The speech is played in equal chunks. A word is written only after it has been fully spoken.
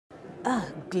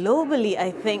Globally, I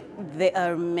think there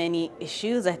are many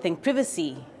issues. I think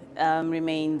privacy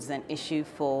remains an issue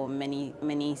for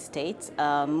many states,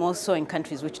 more so in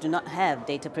countries which do not have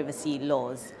data privacy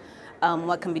laws.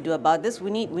 What can we do about this? We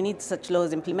need such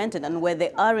laws implemented, and where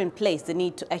they are in place, they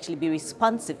need to actually be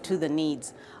responsive to the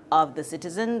needs of the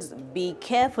citizens. Be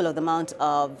careful of the amount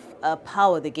of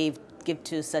power they give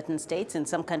to certain states. In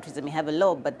some countries, they may have a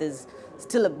law, but there's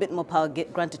still a bit more power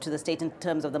granted to the state in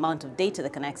terms of the amount of data they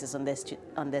can access on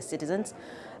their citizens.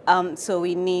 So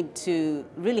we need to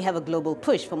really have a global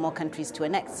push for more countries to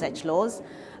enact such laws,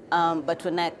 but to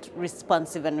enact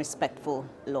responsive and respectful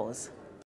laws.